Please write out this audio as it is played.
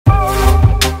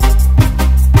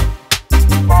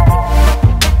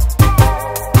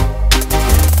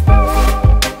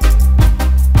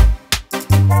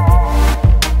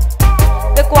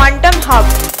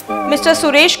Mr.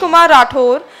 Suresh Kumar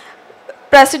Rathore,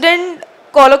 President,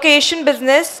 Colocation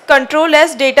Business Control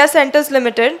as Data Centers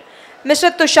Limited. Mr.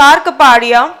 Tushar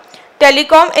Kapadia,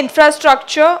 Telecom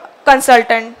Infrastructure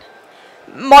Consultant.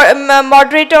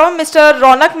 Moderator, Mr.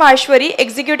 Ronak Maheshwari,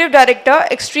 Executive Director,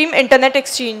 Extreme Internet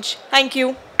Exchange. Thank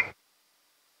you.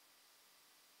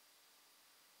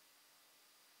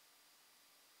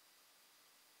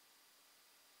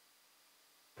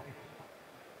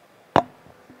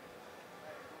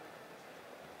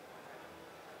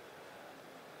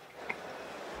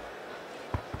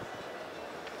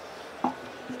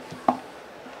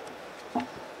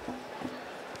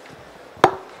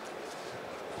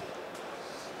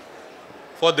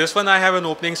 For this one, I have an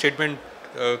opening statement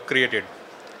created.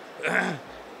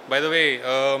 By the way,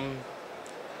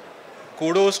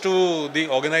 kudos to the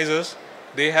organizers.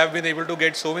 They have been able to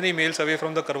get so many males away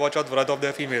from the Karwa Chauth Vrat of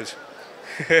their females.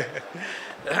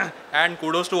 And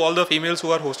kudos to all the females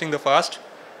who are hosting the fast.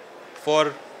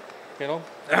 For, you know,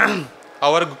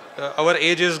 our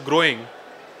age is growing.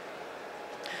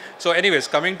 So anyways,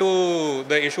 coming to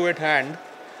the issue at hand,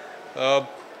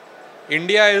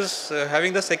 India is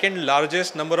having the second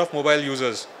largest number of mobile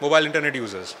internet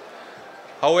users.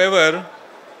 However,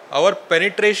 our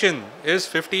penetration is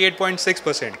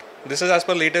 58.6%. This is as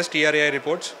per latest TRAI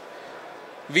reports.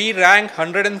 We rank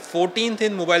 114th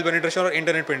in mobile penetration or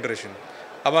internet penetration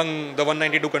among the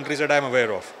 192 countries that I am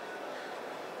aware of.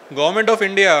 Government of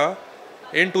India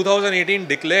in 2018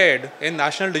 declared in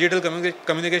National Digital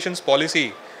Communications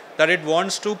Policy that it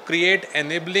wants to create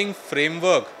enabling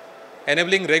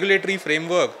regulatory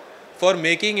framework for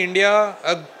making India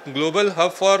a global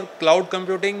hub for cloud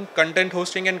computing, content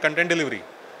hosting and content delivery,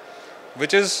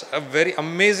 which is a very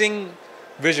amazing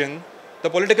vision. The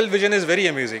political vision is very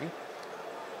amazing.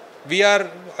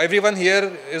 Everyone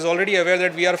here is already aware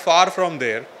that we are far from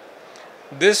there.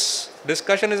 This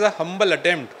discussion is a humble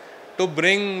attempt to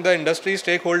bring the industry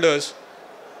stakeholders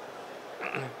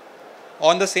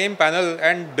on the same panel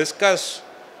and discuss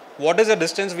what is the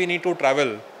distance we need to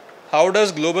travel. How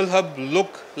does Global Hub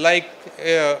look like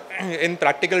in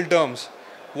practical terms?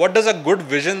 What does a good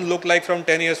vision look like from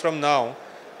 10 years from now?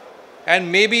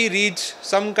 And maybe reach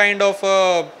some kind of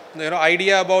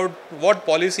idea about what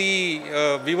policy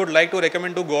we would like to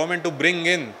recommend to government to bring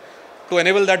in to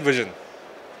enable that vision.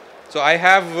 So I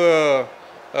have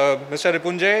Mr.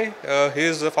 Ripunjay, he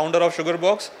is the founder of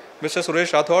Sugarbox, Mr.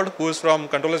 Suresh Rathod, who is from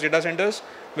Controllers Data Centers,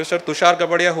 Mr. Tushar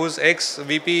Kapadia, who is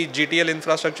ex-VP GTL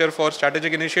Infrastructure for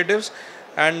Strategic Initiatives,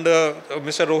 and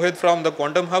Mr. Rohit from the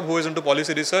Quantum Hub, who is into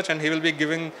policy research, and he will be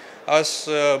giving us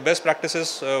best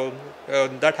practices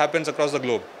that happens across the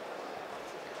globe.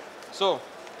 So,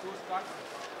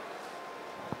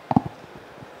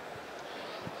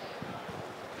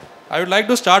 I would like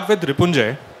to start with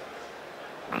Ripunjay.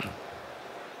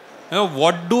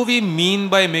 What do we mean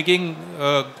by making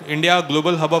India a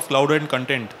global hub of cloud and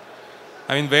content?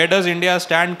 I mean, where does India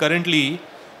stand currently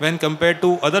when compared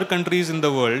to other countries in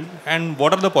the world, and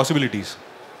what are the possibilities?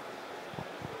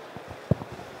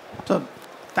 So,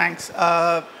 thanks.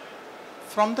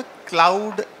 From the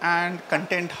cloud and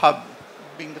content hub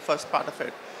being the first part of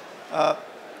it,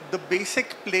 the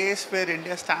basic place where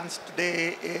India stands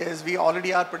today is we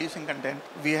already are producing content.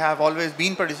 We have always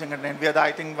been producing content. We are,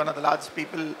 I think, one of the largest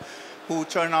people who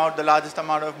churn out the largest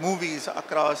amount of movies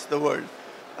across the world.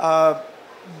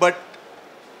 But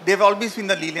they've always been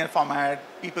the linear format,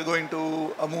 people going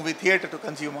to a movie theater to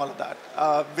consume all of that.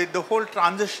 With the whole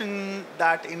transition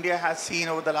that India has seen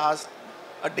over the last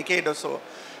a decade or so,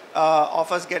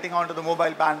 of us getting onto the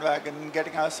mobile bandwagon,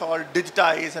 getting us all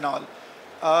digitized and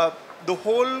all, the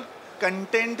whole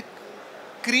content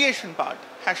creation part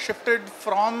has shifted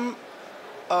from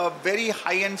a very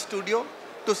high-end studio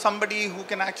to somebody who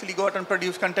can actually go out and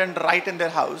produce content right in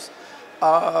their house.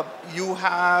 You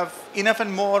have enough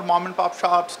and more mom and pop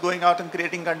shops going out and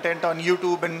creating content on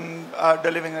YouTube and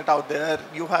delivering it out there.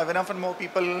 You have enough and more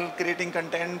people creating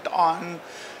content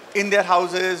in their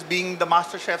houses, being the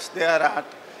master chefs they are at.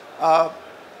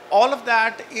 All of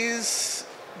that is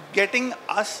getting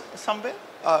us somewhere.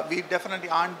 We definitely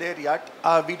aren't there yet.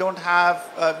 We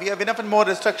have enough and more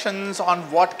restrictions on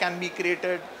what can be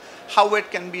created, how it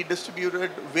can be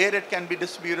distributed, where it can be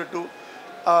distributed to.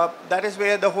 That is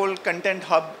where the whole content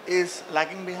hub is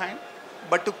lagging behind.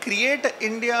 But to create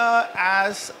India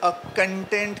as a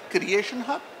content creation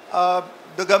hub,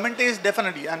 the government is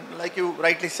definitely, and like you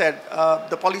rightly said,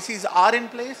 the policies are in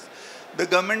place. The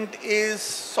government is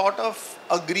sort of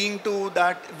agreeing to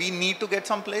that we need to get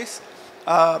someplace.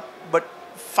 But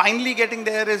finally getting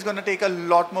there is going to take a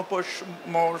lot more push,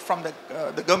 more from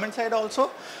the government side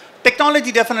also.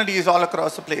 Technology definitely is all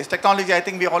across the place. Technology, I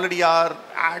think we already are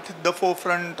at the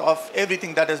forefront of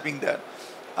everything that has been there.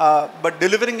 But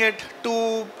delivering it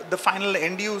to the final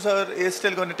end user is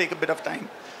still going to take a bit of time.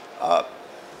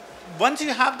 Once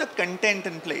you have the content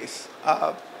in place,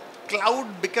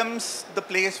 cloud becomes the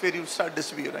place where you start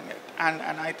distributing it. And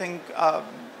I think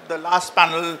the last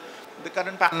panel, the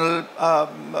current panel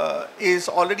is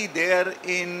already there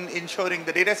in ensuring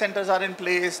the data centers are in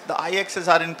place, the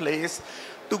IXs are in place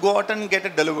to go out and get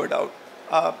it delivered out.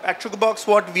 At Sugarbox,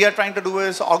 what we are trying to do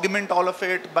is augment all of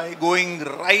it by going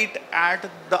right at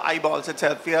the eyeballs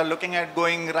itself. We are looking at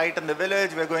going right in the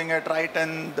village, we're going at right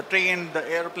in the train, the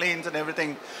airplanes and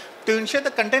everything to ensure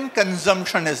the content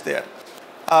consumption is there.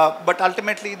 But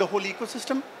ultimately, the whole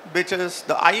ecosystem, which is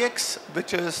the IX,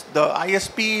 which is the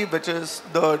ISP, which is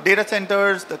the data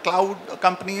centers, the cloud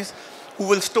companies who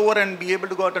will store and be able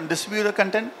to go out and distribute the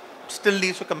content, still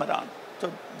needs to come around.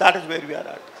 So that is where we are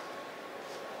at.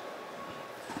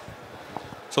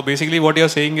 So basically what you're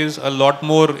saying is a lot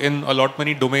more in a lot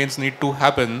many domains need to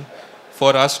happen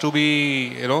for us to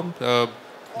be,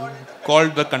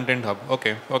 called the content hub.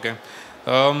 Okay.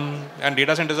 And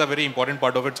data centers are a very important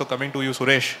part of it. So coming to you,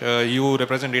 Suresh, you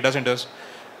represent data centers,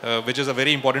 which is a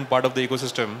very important part of the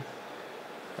ecosystem.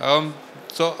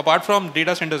 So apart from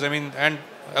data centers, and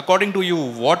according to you,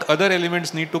 what other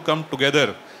elements need to come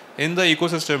together in the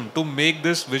ecosystem to make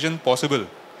this vision possible?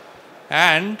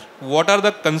 And what are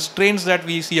the constraints that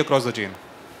we see across the chain?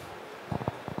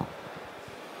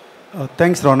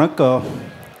 Thanks, Ronak.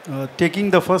 Taking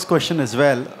the first question as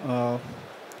well,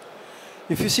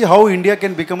 if you see how India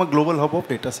can become a global hub of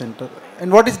data center, and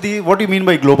what do you mean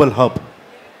by global hub?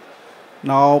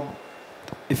 Now,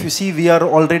 if you see, we are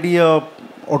already a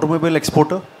automobile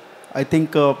exporter. I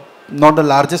think not the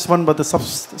largest one, but the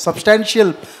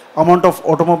substantial amount of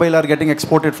automobile are getting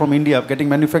exported from India, getting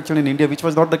manufactured in India, which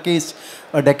was not the case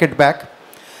a decade back.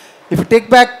 If you take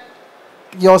back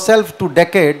yourself to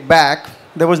decade back,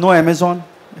 there was no Amazon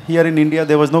here in India,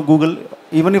 there was no Google.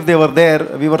 Even if they were there,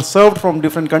 we were served from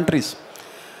different countries.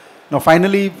 Now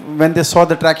finally, when they saw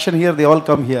the traction here, they all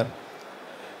come here.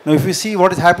 Now if you see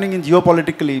what is happening in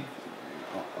geopolitically,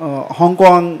 Hong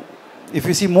Kong, if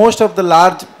you see most of the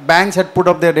large banks had put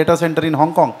up their data center in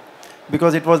Hong Kong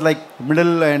because it was like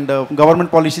middle and government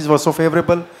policies were so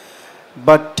favorable.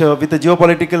 But with the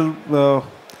geopolitical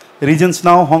regions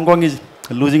now, Hong Kong is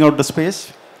losing out the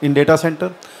space in data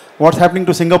center. What's happening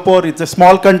to Singapore? It's a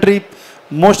small country.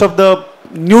 Most of the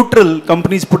neutral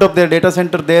companies put up their data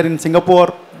center there in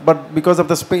Singapore, but because of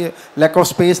the lack of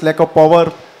space, lack of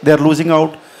power, they are losing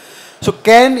out. So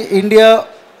can India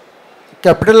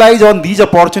capitalize on these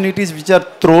opportunities which are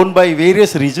thrown by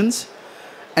various regions?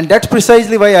 And that's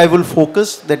precisely why I will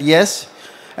focus that yes,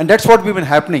 and that's what we've been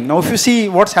happening. Now if you see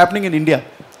what's happening in India,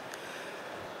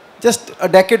 just a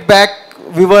decade back,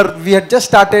 we had just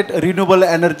started renewable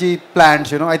energy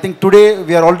plants. I think today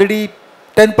we are already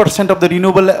 10% of the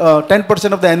renewable,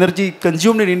 10% of the energy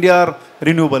consumed in India are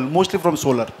renewable, mostly from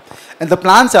solar. And the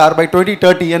plans are by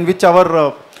 2030, and which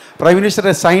our Prime Minister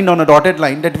has signed on a dotted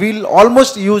line, that we'll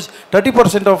almost use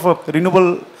 30% of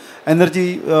renewable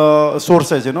energy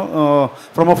sources,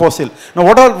 from a fossil. Now,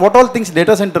 what all things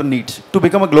data center needs to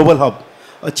become a global hub?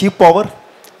 A cheap power,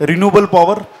 renewable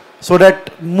power, so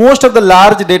that most of the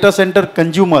large data center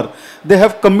consumer, they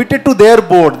have committed to their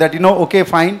board that, okay,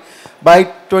 fine, by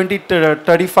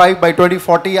 2035, by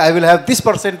 2040, I will have this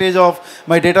percentage of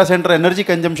my data center energy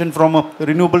consumption from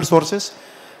renewable sources.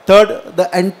 Third,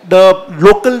 the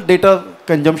local data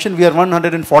consumption. We are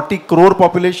 140 crore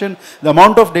population. The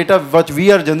amount of data which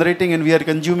we are generating and we are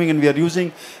consuming and we are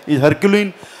using is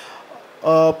Herculean.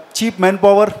 Cheap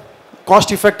manpower,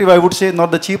 cost effective, I would say, not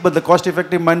the cheap, but the cost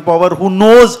effective manpower who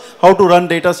knows how to run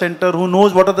data center, who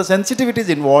knows what are the sensitivities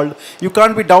involved. You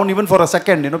can't be down even for a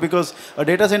second, because a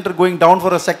data center going down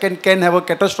for a second can have a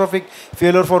catastrophic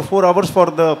failure for 4 hours for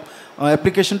the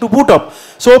application to boot up.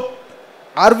 So,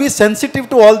 are we sensitive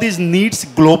to all these needs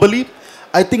globally?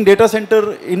 I think data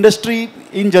center industry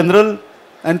in general,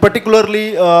 and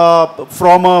particularly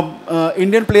from an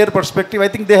Indian player perspective, I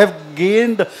think they have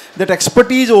gained that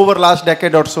expertise over last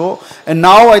decade or so. And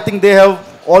now I think they have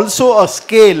also a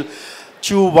scale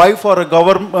to vie for a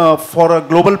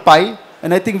global pie.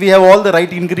 And I think we have all the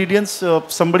right ingredients.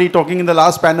 Somebody talking in the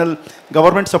last panel,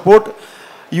 government support.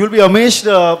 You will be amazed,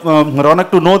 Ronak,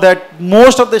 to know that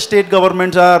most of the state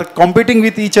governments are competing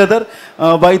with each other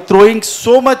by throwing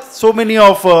so many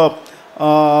of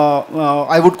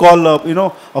I would call,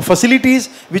 facilities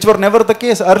which were never the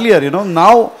case earlier.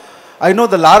 Now I know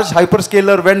the large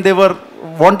hyperscaler, when they were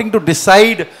wanting to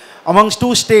decide amongst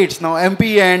two states, now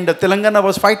MP and Telangana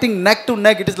was fighting neck to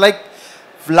neck. It is like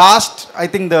last, I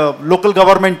think the local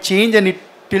government changed and it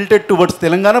tilted towards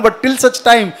Telangana, but till such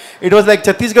time, it was like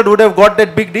Chhattisgarh would have got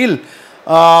that big deal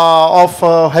of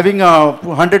having a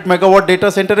 100 megawatt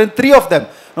data center and three of them.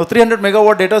 Now 300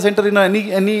 megawatt data center in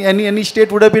any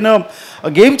state would have been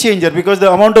a game changer, because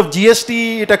the amount of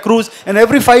GST it accrues, and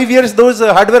every 5 years those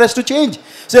hardware has to change.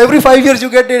 So every 5 years you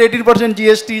get 18%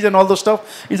 GSTs and all those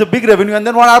stuff. It's a big revenue, and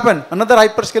then what happened? Another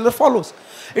hyperscaler follows.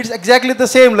 It's exactly the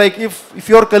same. Like if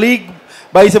your colleague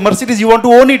buys a Mercedes, you want to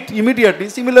own it immediately.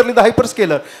 Similarly, the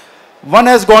hyperscaler. One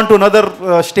has gone to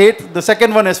another state, the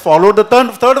second one has followed, the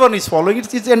third one is following.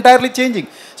 It's entirely changing.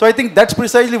 So I think that's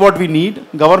precisely what we need.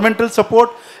 Governmental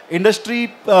support, industry,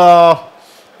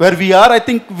 where we are, I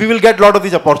think we will get a lot of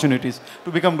these opportunities to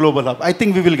become global hub. I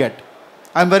think we will get.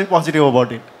 I'm very positive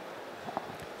about it.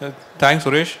 Thanks,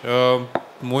 Suresh.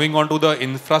 Moving on to the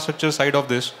infrastructure side of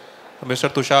this, Mr.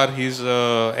 Tushar, he's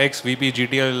ex-VP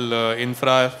GTL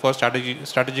Infra for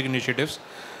strategic initiatives.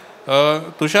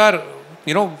 Tushar,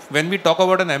 you know, when we talk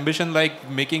about an ambition like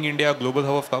making India a global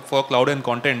hub for cloud and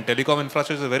content, telecom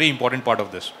infrastructure is a very important part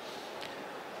of this.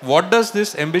 What does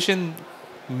this ambition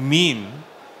mean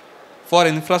for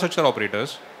infrastructure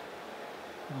operators?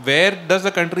 Where does the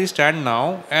country stand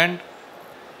now, and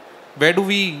where do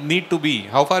we need to be?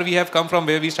 How far we have come from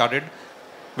where we started?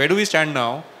 Where do we stand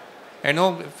now? I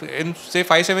know in say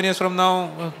 5-7 years from now,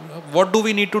 what do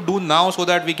we need to do now so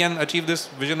that we can achieve this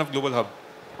vision of global hub?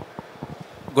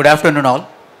 Good afternoon all.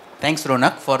 Thanks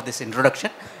Ronak for this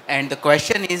introduction. And the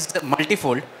question is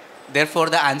multifold. Therefore,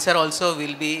 the answer also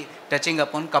will be touching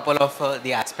upon couple of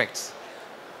the aspects.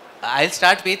 I'll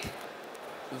start with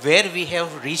where we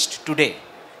have reached today.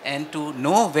 And to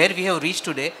know where we have reached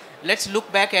today, let's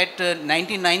look back at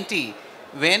 1990,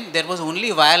 when there was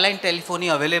only wireline telephony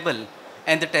available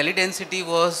and the teledensity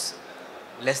was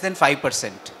less than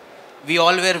 5%. We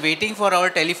all were waiting for our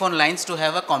telephone lines to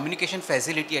have a communication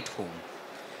facility at home.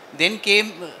 Then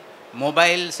came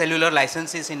mobile cellular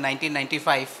licenses in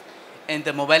 1995, and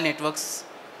the mobile networks,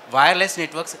 wireless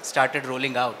networks started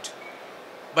rolling out.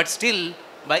 But still,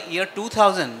 by year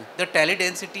 2000, the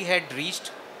teledensity had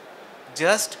reached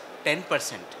just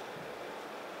 10%.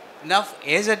 Now,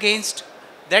 as against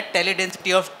that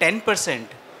teledensity of 10%,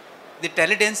 the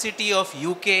teledensity of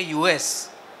UK, US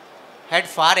had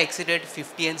far exceeded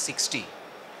 50 and 60.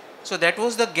 So that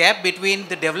was the gap between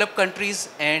the developed countries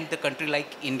and the country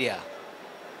like India.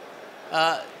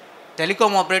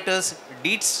 Telecom operators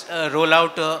did roll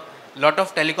out a lot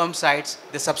of telecom sites.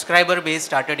 The subscriber base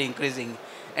started increasing.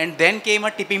 And then came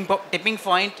a tipping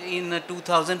point in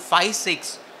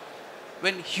 2005-06,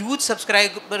 when huge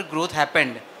subscriber growth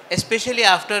happened, especially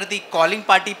after the calling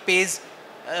party pays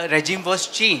regime was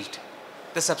changed.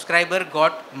 The subscriber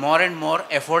got more and more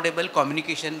affordable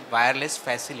communication wireless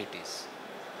facilities.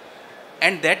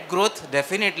 And that growth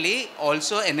definitely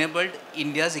also enabled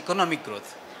India's economic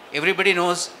growth. Everybody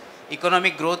knows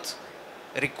economic growth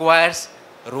requires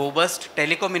robust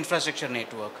telecom infrastructure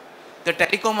network. The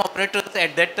telecom operators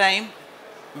at that time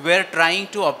were trying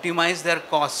to optimize their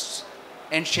costs,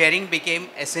 and sharing became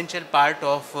essential part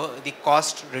of the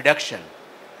cost reduction.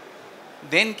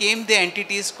 Then came the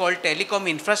entities called telecom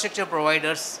infrastructure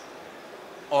providers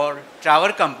or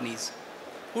tower companies,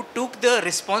 who took the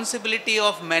responsibility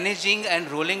of managing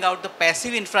and rolling out the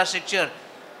passive infrastructure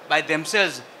by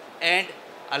themselves and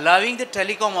allowing the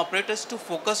telecom operators to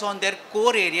focus on their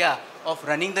core area of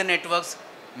running the networks,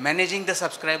 managing the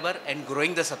subscriber and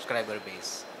growing the subscriber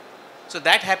base. So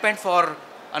that happened for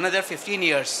another 15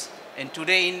 years, and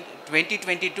today in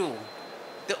 2022,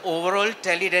 the overall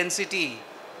teledensity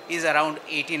is around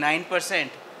 89%.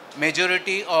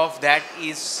 Majority of that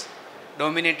is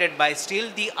dominated by still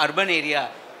the urban area,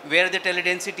 where the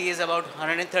teledensity is about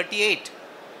 138.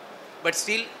 But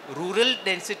still, rural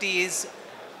density is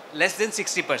less than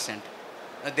 60%.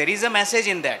 Now, there is a message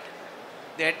in that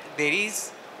there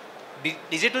is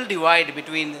digital divide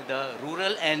between the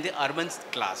rural and the urban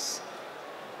class.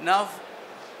 Now,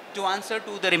 to answer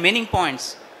to the remaining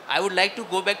points, I would like to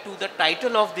go back to the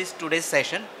title of this today's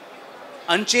session,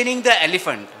 Unchaining the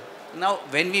Elephant. Now,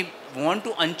 when we want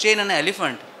to unchain an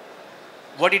elephant,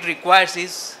 what it requires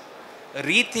is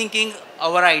rethinking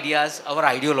our ideas, our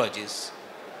ideologies.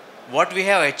 What we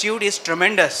have achieved is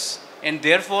tremendous, and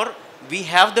therefore we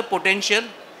have the potential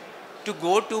to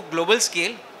go to global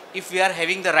scale if we are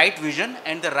having the right vision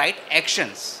and the right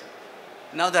actions.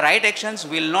 Now, the right actions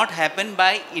will not happen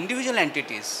by individual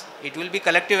entities. It will be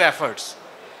collective efforts.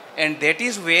 And that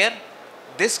is where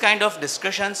this kind of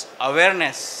discussions,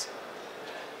 awareness,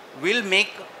 will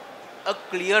make a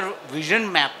clear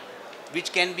vision map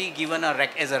which can be given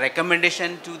as a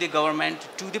recommendation to the government,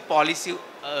 to the policy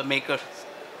makers,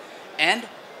 and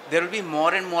there will be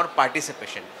more and more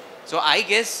participation. So I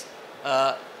guess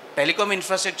telecom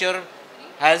infrastructure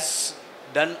has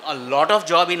done a lot of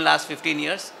job in last 15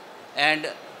 years, and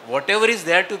whatever is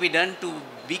there to be done to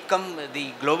become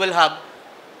the global hub,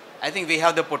 I think we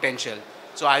have the potential.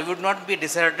 So I would not be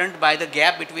disheartened by the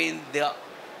gap between the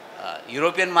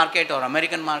European market or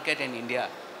American market and India.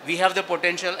 We have the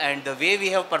potential, and the way we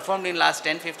have performed in last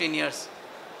 10-15 years,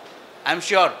 I'm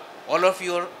sure all of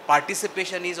your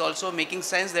participation is also making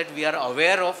sense that we are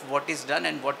aware of what is done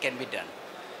and what can be done.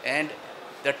 And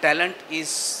the talent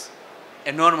is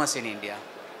enormous in India.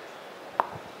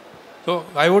 So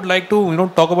I would like to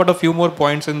talk about a few more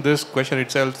points in this question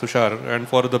itself, Tushar, and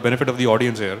for the benefit of the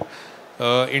audience here.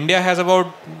 India has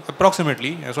about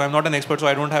approximately, so I'm not an expert, so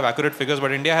I don't have accurate figures,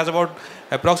 but India has about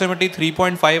approximately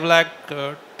 3.5 lakh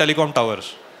telecom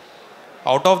towers.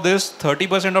 Out of this,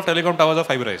 30% of telecom towers are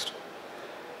fiberized.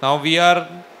 Now we are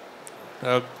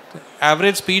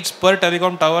average speeds per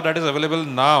telecom tower that is available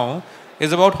now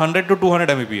is about 100 to 200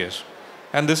 Mbps,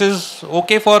 and this is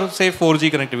okay for say 4G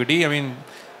connectivity. I mean,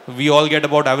 we all get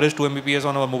about average 2 Mbps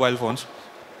on our mobile phones,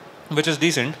 which is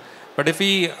decent. But if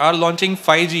we are launching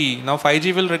 5G, now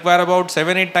 5G will require about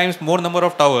 7-8 times more number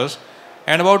of towers,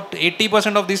 and about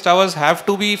 80% of these towers have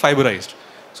to be fiberized.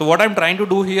 So what I'm trying to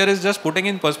do here is just putting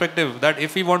in perspective that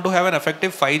if we want to have an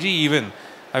effective 5G even,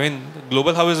 I mean,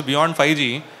 global hub is beyond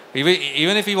 5G,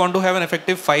 even if we want to have an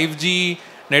effective 5G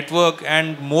network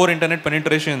and more internet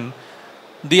penetration,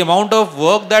 the amount of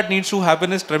work that needs to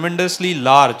happen is tremendously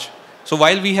large. So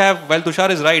while Tushar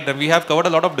is right, and we have covered a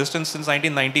lot of distance since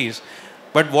 1990s,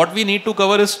 but what we need to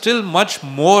cover is still much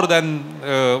more than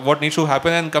what needs to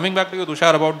happen. And coming back to you,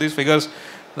 Tushar, about these figures,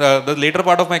 the later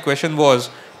part of my question was,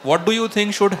 what do you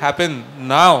think should happen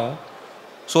now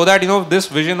so that this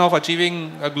vision of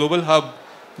achieving a global hub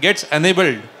gets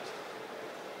enabled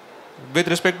with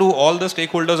respect to all the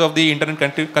stakeholders of the internet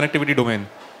connectivity domain?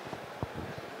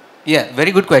 Yeah,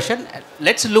 very good question.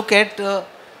 Let's look at a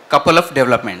couple of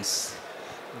developments.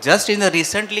 Just in the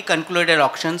recently concluded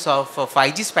auctions of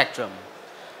 5G spectrum,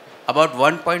 about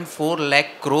 1.4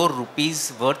 lakh crore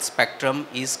rupees worth spectrum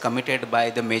is committed by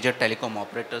the major telecom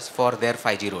operators for their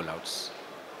 5G rollouts.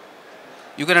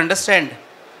 You can understand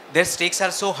their stakes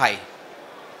are so high.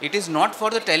 It is not for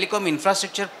the telecom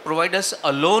infrastructure providers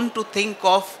alone to think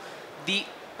of the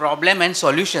problem and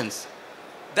solutions.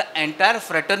 The entire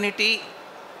fraternity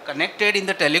connected in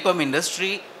the telecom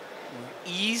industry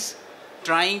is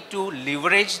trying to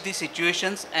leverage the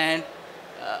situations and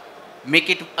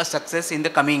make it a success in the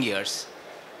coming years.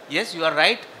 Yes, you are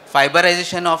right.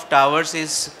 Fiberization of towers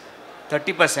is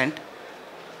 30%.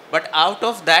 But out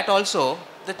of that also,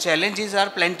 the challenges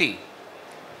are plenty.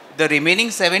 The remaining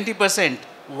 70%,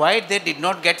 why they did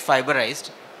not get fiberized,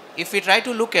 if we try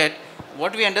to look at,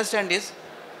 what we understand is,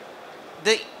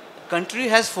 the country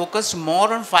has focused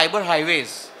more on fiber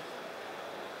highways.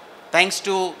 Thanks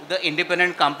to the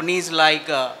independent companies like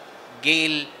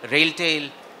GAIL,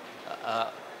 Railtel,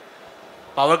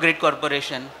 Power Grid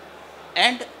Corporation,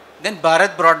 and then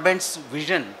Bharat Broadband's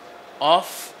vision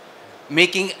of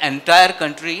making entire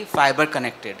country fiber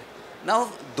connected. Now,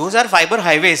 those are fiber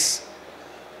highways.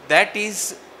 That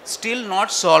is still not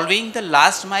solving the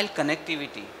last mile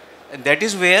connectivity. And that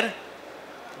is where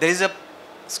there is a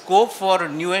scope for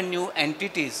new and new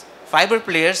entities, fiber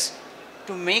players,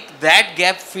 to make that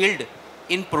gap filled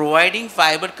in providing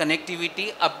fiber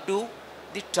connectivity up to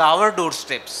the tower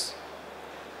doorsteps.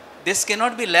 This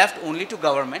cannot be left only to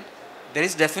government. There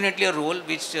is definitely a role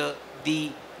which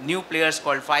the new players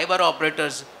called fiber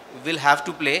operators will have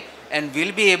to play and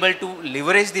will be able to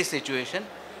leverage this situation.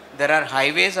 There are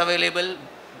highways available,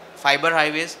 fiber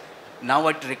highways. Now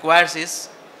what it requires is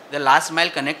the last mile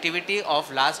connectivity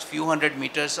of last few hundred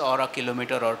meters or a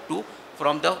kilometer or two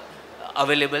from the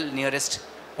available nearest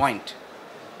point.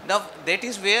 Now that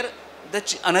is where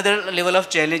another level of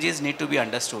challenges need to be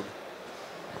understood.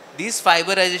 This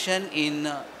fiberization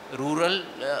in rural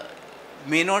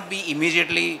may not be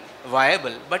immediately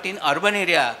viable, but in urban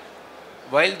area,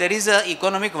 while there is a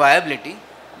economic viability,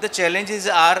 the challenges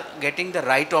are getting the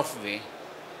right of way.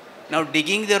 Now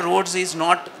digging the roads is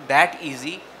not that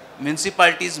easy.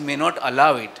 Municipalities may not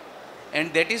allow it.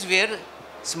 And that is where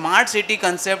smart city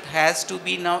concept has to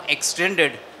be now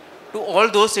extended to all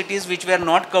those cities which were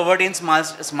not covered in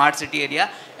smart city area,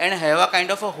 and have a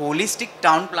kind of a holistic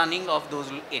town planning of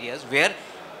those areas where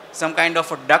some kind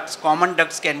of a ducts, common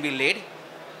ducts can be laid,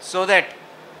 so that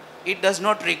it does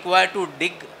not require to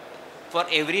dig for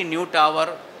every new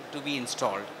tower to be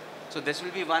installed. So this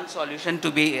will be one solution to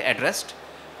be addressed.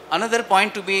 Another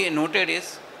point to be noted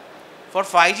is for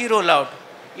 5G rollout,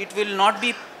 it will not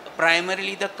be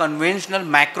primarily the conventional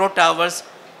macro towers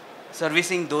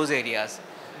servicing those areas.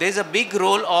 There is a big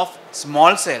role of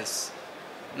small cells.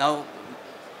 Now,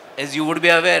 as you would be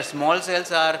aware, small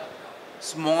cells are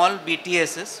small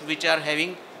BTSs which are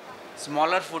having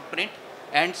smaller footprint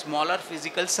and smaller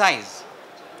physical size.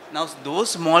 Now, those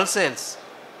small cells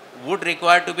would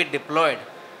require to be deployed,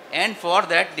 and for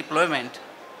that deployment,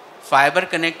 fiber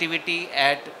connectivity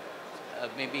at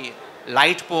maybe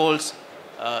light poles,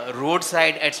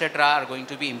 roadside, etc. are going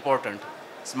to be important.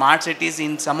 Smart cities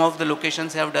in some of the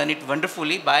locations have done it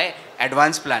wonderfully by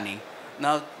advanced planning.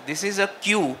 Now, this is a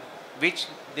cue which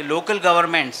the local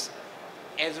governments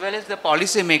as well as the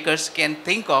policy makers can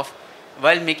think of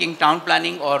while making town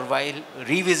planning or while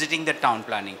revisiting the town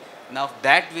planning. Now,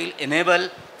 that will enable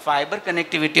fiber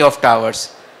connectivity of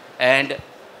towers. And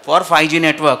for 5G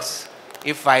networks,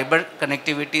 if fiber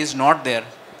connectivity is not there,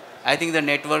 I think the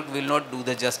network will not do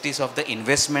the justice of the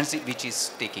investments which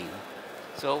is taking.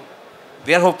 So,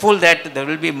 we are hopeful that there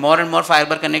will be more and more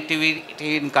fiber connectivity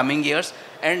in coming years.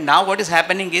 And now what is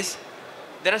happening is,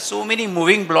 there are so many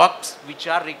moving blocks which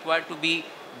are required to be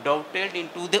dovetailed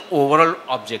into the overall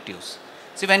objectives.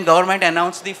 See, when government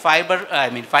announced the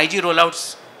 5G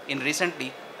rollouts in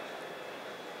recently,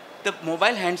 the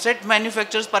mobile handset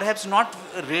manufacturers perhaps not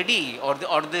ready, or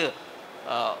the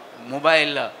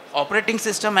mobile operating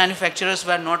system manufacturers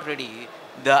were not ready,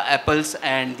 the Apples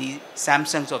and the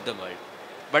Samsungs of the world.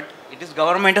 But it is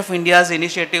Government of India's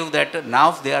initiative that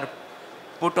now they are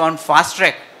put on fast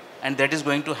track, and that is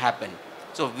going to happen.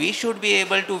 So we should be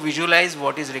able to visualize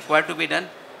what is required to be done,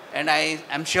 and I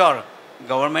am sure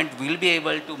government will be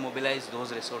able to mobilize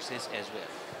those resources as well.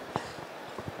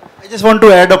 I just want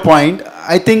to add a point.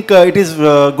 I think it is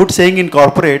good saying in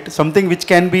corporate, something which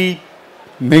can be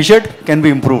measured can be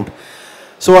improved.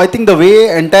 So I think the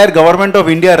way entire government of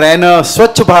India ran a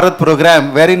Swachh Bharat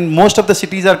program wherein most of the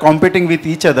cities are competing with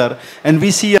each other, and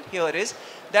we see here is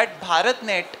that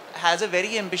BharatNet has a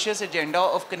very ambitious agenda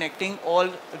of connecting all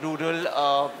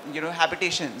rural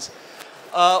habitations.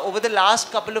 Over the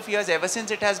last couple of years, ever since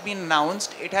it has been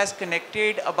announced, it has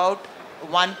connected about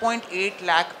 1.8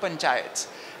 lakh panchayats.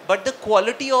 But the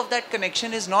quality of that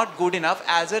connection is not good enough.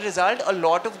 As a result, a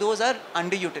lot of those are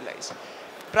underutilized.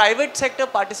 Private sector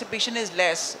participation is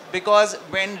less because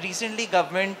when recently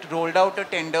government rolled out a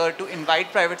tender to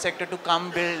invite private sector to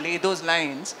come lay those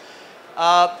lines,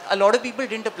 a lot of people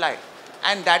didn't apply.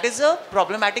 And that is a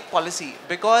problematic policy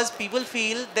because people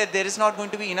feel that there is not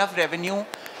going to be enough revenue.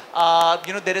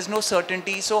 There is no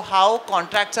certainty. So how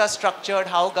contracts are structured,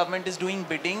 how government is doing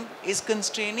bidding is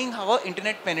constraining how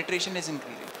internet penetration is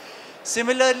increasing.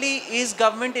 Similarly, is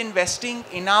government investing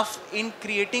enough in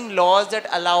creating laws that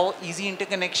allow easy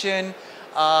interconnection?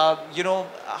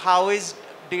 How is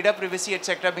data privacy,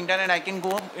 etc. being done? And I can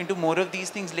go into more of these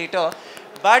things later.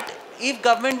 But if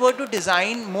government were to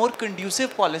design more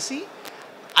conducive policy,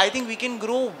 I think we can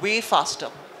grow way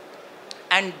faster.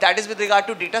 And that is with regard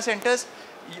to data centers.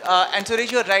 And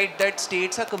Suresh, you're right that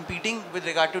states are competing with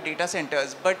regard to data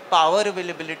centers, but power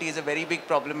availability is a very big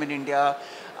problem in India.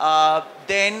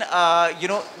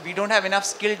 We don't have enough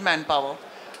skilled manpower.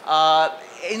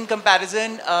 In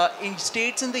comparison, in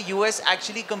states in the US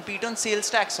actually compete on sales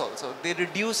tax also. They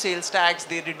reduce sales tax,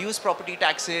 they reduce property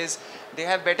taxes, they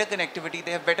have better connectivity,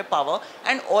 they have better power,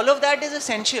 and all of that is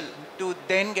essential to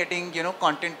then getting,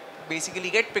 content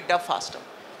basically get picked up faster.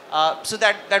 So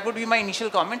that would be my initial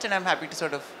comments, and I'm happy to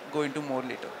sort of go into more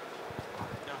later.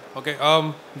 Okay,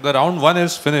 the round one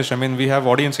is finished. I mean, we have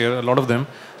audience here, a lot of them.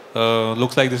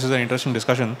 Looks like this is an interesting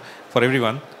discussion for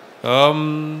everyone.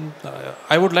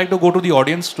 I would like to go to the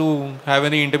audience to have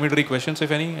any intermediary questions,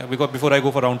 if any, before I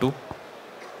go for round two.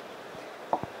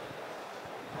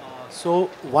 So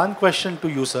one question to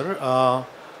you, sir.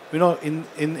 In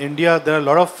India, there are a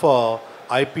lot of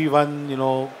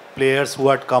IP1, players who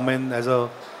had come in as a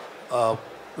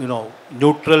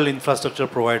neutral infrastructure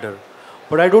provider.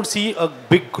 But I don't see a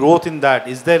big growth in that.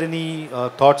 Is there any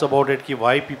thoughts about it,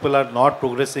 why people are not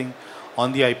progressing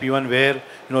on the IP1 where,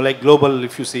 like global,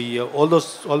 if you see, all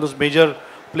those major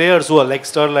players who are like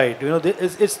Sterlite,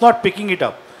 it's not picking it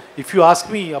up. If you ask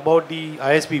me about the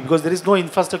ISP, because there is no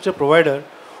infrastructure provider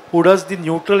who does the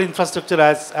neutral infrastructure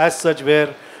as such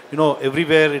where,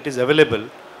 everywhere it is available.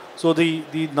 So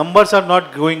the numbers are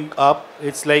not growing up.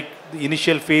 It's like the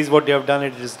initial phase, what they have done,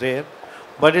 it is there.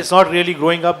 But it's not really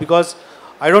growing up because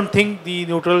I don't think the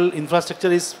neutral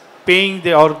infrastructure is paying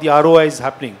or the ROI is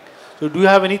happening. So do you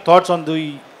have any thoughts on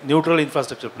the neutral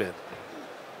infrastructure player?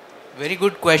 Very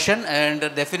good question, and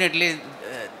definitely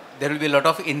there will be a lot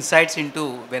of insights into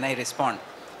when I respond.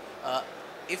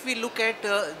 If we look at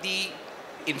the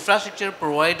infrastructure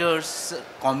providers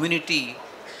community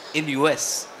in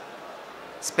US,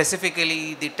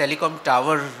 specifically the telecom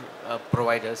tower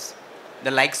providers, the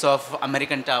likes of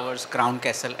American Towers, Crown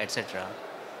Castle, etc.,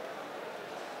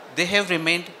 they have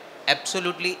remained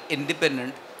absolutely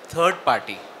independent third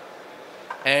party,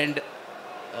 and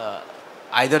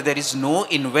either there is no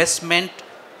investment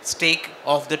stake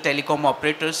of the telecom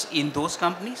operators in those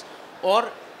companies, or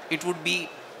it would be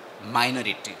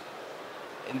minority.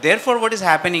 And therefore, what is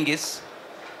happening is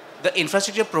the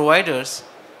infrastructure providers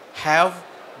have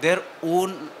their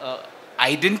own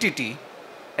identity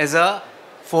as a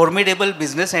formidable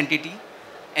business entity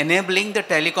enabling the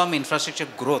telecom infrastructure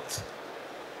growth.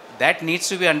 That needs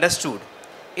to be understood.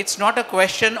 It's not a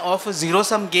question of a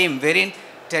zero-sum game wherein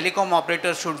telecom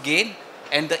operator should gain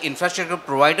and the infrastructure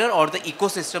provider or the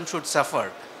ecosystem should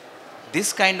suffer.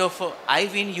 This kind of I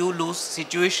win, you lose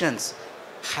situations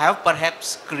have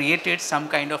perhaps created some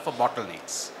kind of a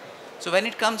bottlenecks. So when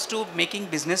it comes to making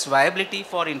business viability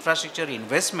for infrastructure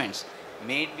investments,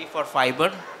 may it be for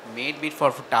fiber, may it be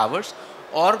for towers,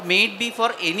 or may it be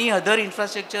for any other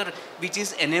infrastructure which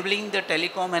is enabling the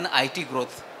telecom and IT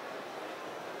growth,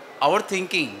 our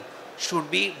thinking should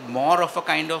be more of a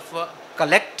kind of a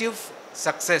collective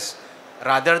success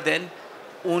rather than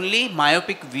only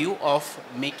myopic view of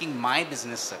making my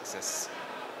business success.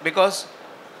 Because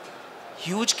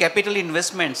huge capital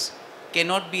investments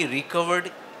cannot be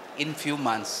recovered in few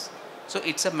months. So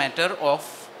it's a matter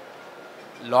of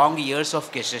long years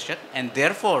of gestation, and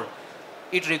therefore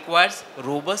it requires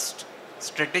robust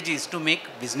strategies to make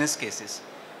business cases.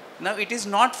 Now it is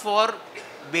not for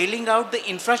bailing out the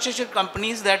infrastructure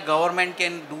companies that government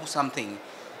can do something.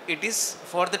 It is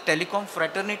for the telecom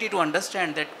fraternity to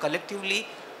understand that collectively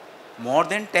more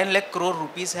than 10 lakh crore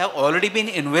rupees have already been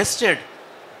invested.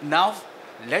 Now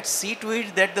let's see to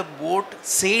it that the boat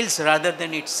sails rather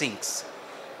than it sinks.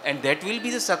 And that will be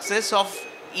the success of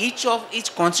each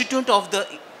constituent of the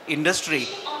industry.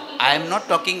 I am not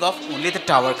talking of only the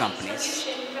tower companies.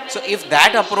 So if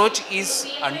that approach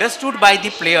is understood by the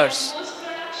players,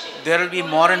 there will be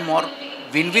more and more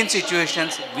win-win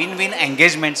situations, win-win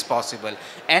engagements possible.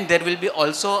 And there will be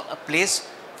also a place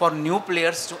for new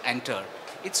players to enter.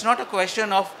 It's not a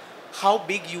question of how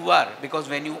big you are, because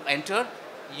when you enter,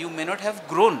 you may not have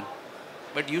grown,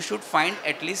 but you should find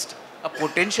at least a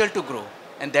potential to grow.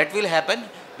 And that will happen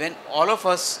when all of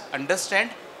us understand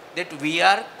that we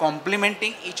are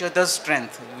complementing each other's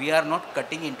strength. We are not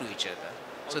cutting into each other.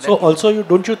 So also,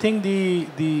 don't you think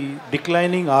the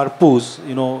declining ARPUs,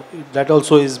 that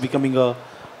also is becoming a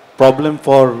problem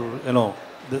for,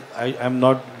 I'm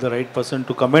not the right person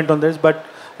to comment on this, but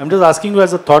I'm just asking you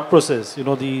as a thought process,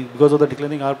 because of the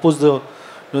declining ARPUs,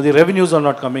 the revenues are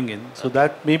not coming in. So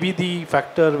that may be the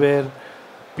factor where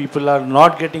people are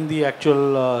not getting the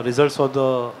actual results of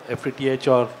the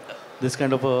FTTH or this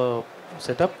kind of a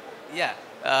setup. Yeah,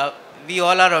 we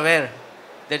all are aware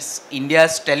that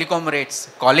India's telecom rates,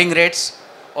 calling rates,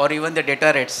 or even the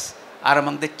data rates are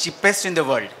among the cheapest in the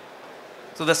world.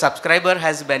 So the subscriber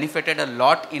has benefited a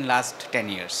lot in last 10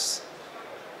 years.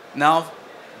 Now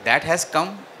that has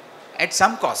come at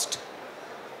some cost.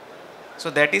 So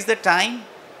that is the time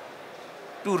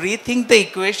to rethink the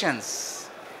equations.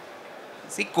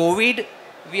 See, COVID,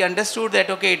 we understood that,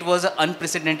 okay, it was an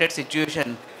unprecedented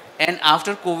situation. And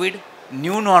after COVID,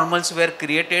 new normals were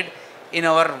created in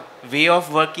our way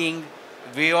of working,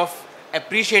 way of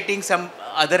appreciating some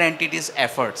other entities'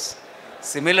 efforts.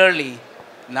 Similarly,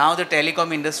 now the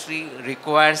telecom industry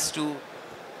requires to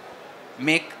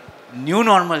make new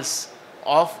normals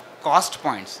of cost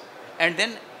points. And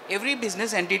then every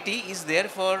business entity is there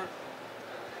for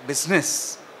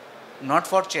business, not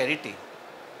for charity.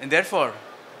 And therefore,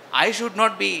 I should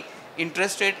not be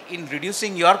interested in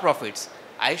reducing your profits.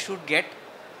 I should get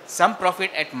some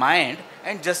profit at my end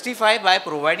and justify by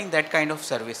providing that kind of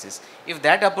services. If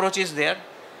that approach is there,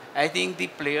 I think the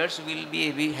players will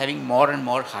be having more and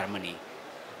more harmony.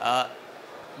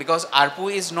 Because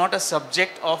ARPU is not a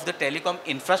subject of the telecom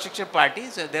infrastructure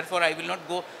parties, so therefore I will not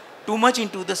go too much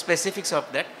into the specifics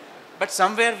of that. But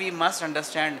somewhere we must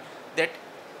understand that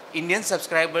Indian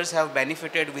subscribers have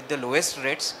benefited with the lowest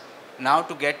rates. Now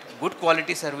to get good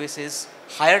quality services,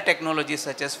 higher technologies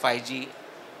such as 5G,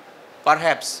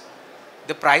 perhaps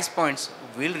the price points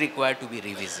will require to be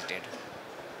revisited.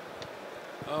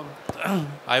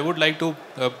 I would like to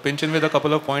pinch in with a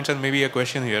couple of points and maybe a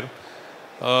question here.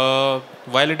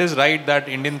 While it is right that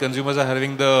Indian consumers are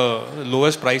having the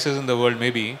lowest prices in the world,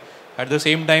 maybe, at the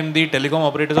same time the telecom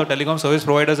operators or telecom service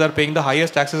providers are paying the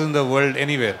highest taxes in the world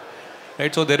anywhere.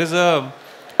 Right? So there is a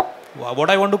What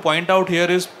I want to point out here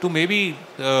is to maybe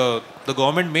the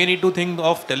government may need to think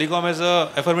of telecom as a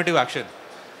affirmative action.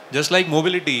 Just like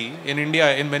mobility in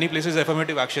India, in many places,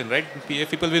 affirmative action, right?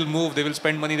 If people will move, they will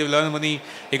spend money, they will earn money,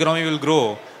 economy will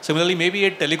grow. Similarly, maybe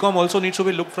a telecom also needs to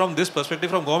be looked from this perspective,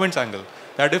 from government's angle.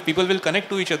 That if people will connect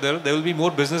to each other, there will be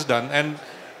more business done and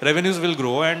revenues will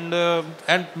grow.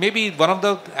 And maybe one of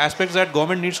the aspects that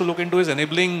government needs to look into is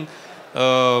enabling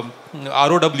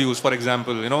ROWs, for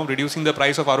example, reducing the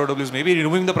price of ROWs, maybe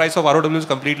removing the price of ROWs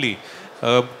completely,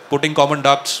 putting common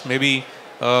ducts, maybe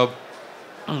uh,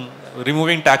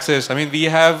 removing taxes. I mean, we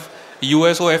have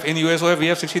USOF. In USOF, we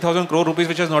have 60,000 crore rupees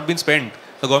which has not been spent.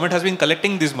 The government has been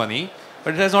collecting this money,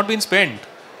 but it has not been spent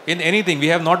in anything. We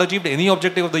have not achieved any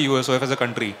objective of the USOF as a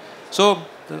country. So,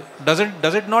 does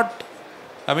it not?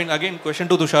 I mean, again, question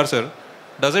to Tushar sir.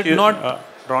 Does it not?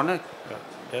 Ronak,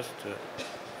 just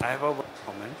I have a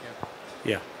comment.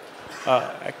 Yeah.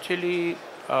 Actually,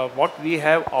 what we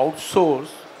have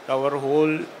outsourced our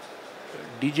whole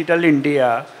digital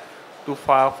India to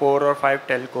 4 or 5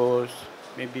 telcos,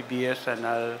 maybe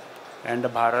BSNL and the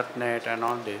BharatNet and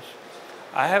all this.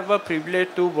 I have a privilege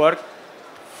to work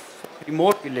for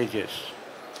remote villages.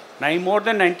 Now, more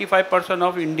than 95%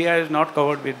 of India is not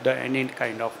covered with any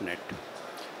kind of net.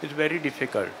 It's very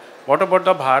difficult. What about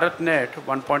the BharatNet,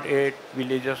 1.8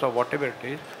 villages or whatever it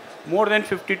is? More than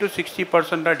 50 to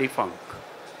 60% are defunct,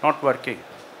 not working.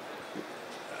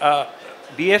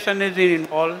 BSN is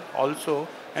involved also,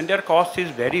 and their cost is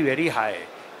very, very high.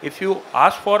 If you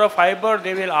ask for a fiber,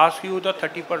 they will ask you the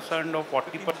 30% or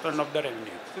 40% of the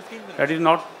revenue. That is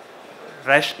not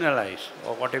rationalized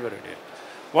or whatever it is.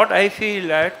 What I feel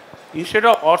that instead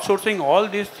of outsourcing all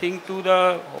these things to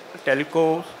the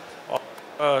telcos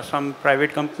or some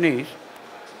private companies,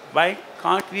 why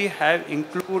can't we have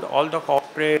include all the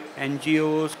corporate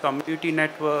NGOs, community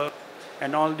network,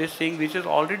 and all this thing which is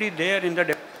already there in the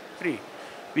country?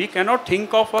 We cannot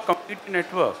think of a community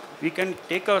network. We can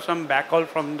take some backhaul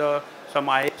from some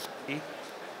ISP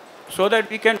so that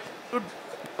we can,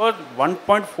 because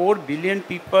 1.4 billion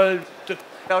people.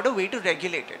 Out a way to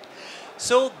regulate it.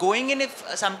 So going in, if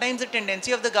sometimes the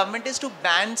tendency of the government is to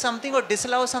ban something or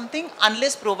disallow something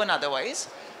unless proven otherwise,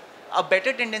 a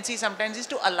better tendency sometimes is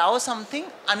to allow something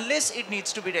unless it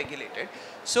needs to be regulated.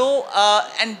 So,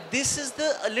 and this is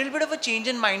a little bit of a change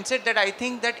in mindset that I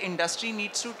think that industry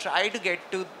needs to try to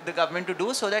get to the government to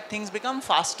do, so that things become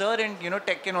faster and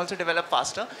tech can also develop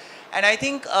faster. And I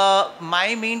think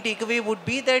my main takeaway would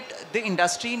be that the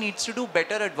industry needs to do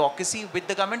better advocacy with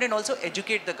the government and also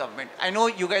educate the government. I know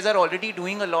you guys are already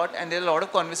doing a lot and there are a lot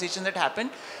of conversations that happen,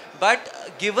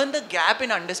 but given the gap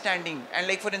in understanding, and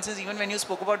like for instance, even when you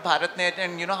spoke about BharatNet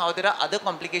and how there are other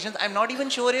complications, I'm not even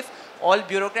sure if all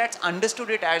bureaucrats understood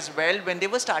it as well when they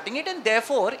were starting it, and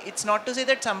therefore it's not to say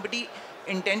that somebody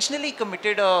intentionally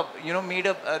committed made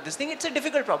this thing. It's a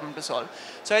difficult problem to solve.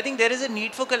 So I think there is a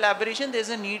need for collaboration, there's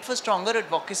a need for stronger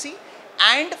advocacy,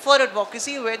 and for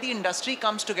advocacy where the industry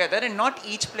comes together and not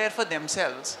each player for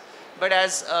themselves. But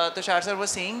as Tushar sir was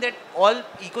saying, that all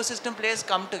ecosystem players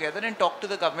come together and talk to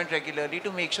the government regularly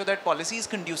to make sure that policy is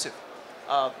conducive,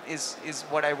 is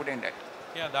what I would end at.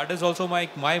 Yeah, that is also my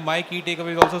key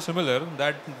takeaway is also similar,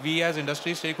 that we as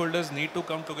industry stakeholders need to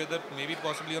come together, maybe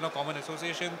possibly on a common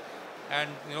association, and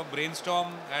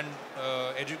brainstorm and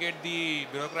educate the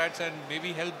bureaucrats and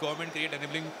maybe help government create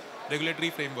enabling regulatory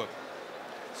framework.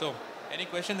 So, any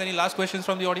questions? Any last questions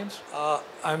from the audience?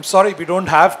 I'm sorry, we don't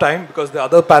have time because the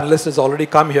other panelist has already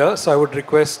come here. So I would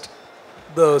request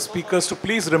the speakers to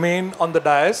please remain on the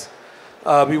dais.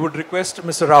 We would request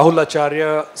Mr. Rahul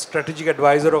Acharya, Strategic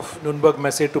Advisor of Nürnberg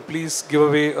Messe, to please give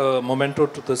away a memento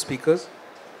to the speakers.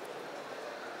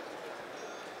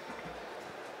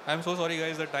 I'm so sorry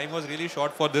guys, the time was really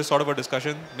short for this sort of a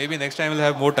discussion. Maybe next time we'll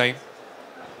have more time.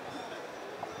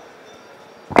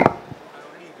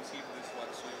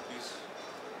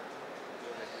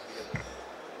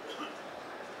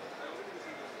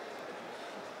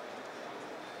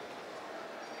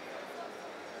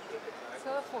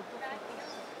 Sir, photo.